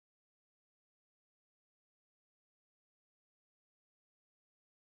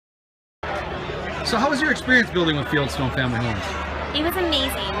So how was your experience building with Fieldstone Family Homes? It was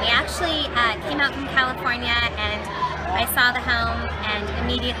amazing. We actually came out from California and I saw the home and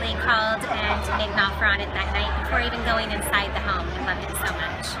immediately called and made an offer on it that night before even going inside the home. We loved it so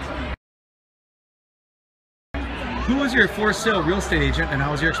much. Who was your for sale real estate agent and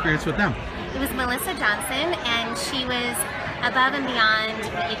how was your experience with them? It was Melissa Johnson, and she was above and beyond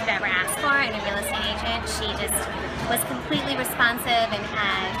what you could ever ask for in a real estate agent. She just was completely responsive and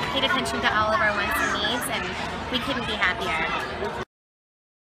paid attention to all of our wants and needs, and we couldn't be happier.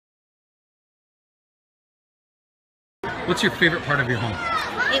 What's your favorite part of your home?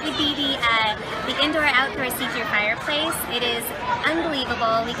 It would be the indoor-outdoor see-through fireplace. It is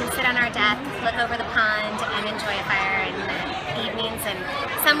unbelievable. We can sit on our deck, look over the pond, and enjoy a fire in the evenings and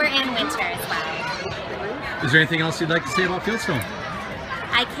summer and winter as well. Is there anything else you'd like to say about Fieldstone?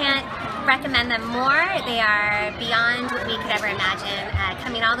 I can't recommend them more. They are beyond what we could ever imagine.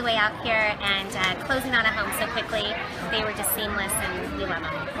 Coming all the way out here and closing on a home so quickly, they were just seamless and we love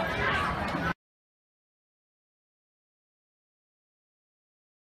them.